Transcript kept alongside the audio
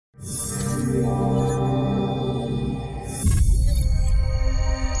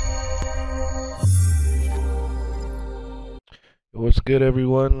What's good,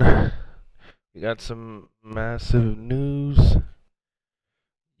 everyone? We got some massive news.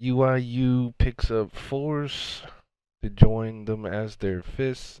 UYU picks up Force to join them as their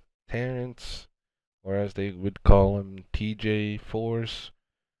fifth Terrence, or as they would call him, TJ Force.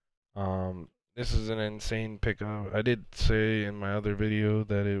 This is an insane pickup. I did say in my other video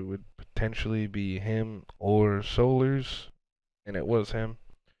that it would potentially be him or Solars, and it was him.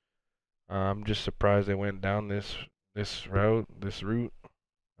 I'm just surprised they went down this route.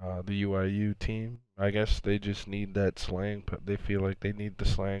 The UYU team. I guess they just need that slang, but they feel like they need the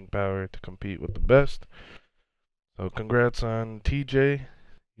slang power to compete with the best. So congrats on TJ.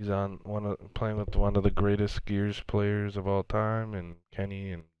 He's on playing with one of the greatest Gears players of all time, and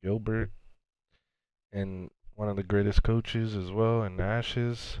Kenny and Gilbert, and one of the greatest coaches as well, and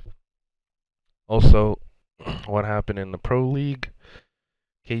Ashes. Also, what happened in the Pro League?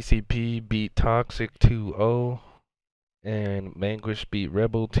 KCP beat Toxic 2-0, and Vanquish beat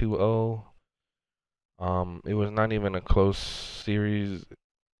Rebel 2-0. It was not even a close series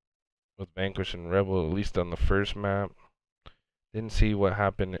with Vanquish and Rebel, at least on the first map. Didn't see what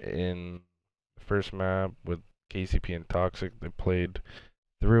happened in the first map with KCP and Toxic. They played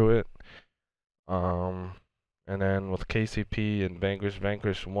through it. And then with KCP and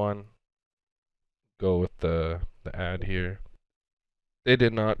Vanquish won. Go with the ad here. They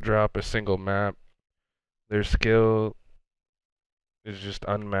did not drop a single map. Their skill is just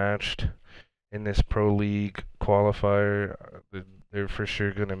unmatched in this Pro League qualifier. They're for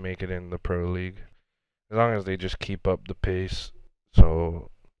sure gonna make it in the Pro League as long as they just keep up the pace. So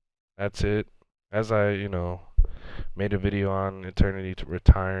that's it. As I, made a video on Eternity to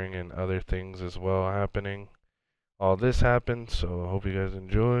retiring and other things as well happening. All this happened, so I hope you guys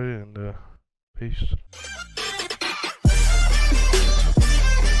enjoy, and peace.